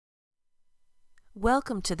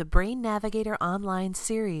Welcome to the BrainNavigator online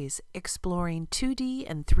series, exploring 2D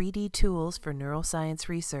and 3D tools for neuroscience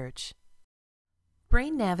research.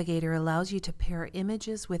 BrainNavigator allows you to pair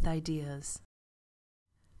images with ideas.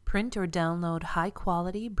 Print or download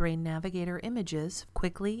high-quality BrainNavigator images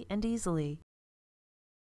quickly and easily.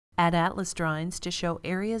 Add atlas drawings to show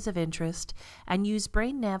areas of interest and use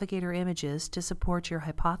BrainNavigator images to support your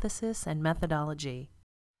hypothesis and methodology.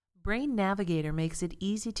 BrainNavigator makes it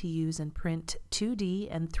easy to use and print 2D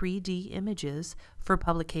and 3D images for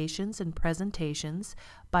publications and presentations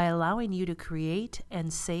by allowing you to create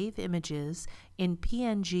and save images in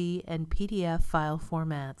PNG and PDF file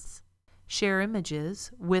formats. Share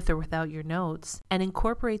images, with or without your notes, and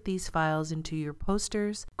incorporate these files into your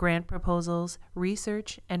posters, grant proposals,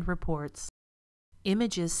 research, and reports.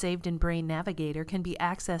 Images saved in BrainNavigator can be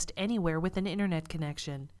accessed anywhere with an internet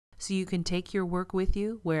connection, so you can take your work with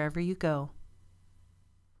you wherever you go.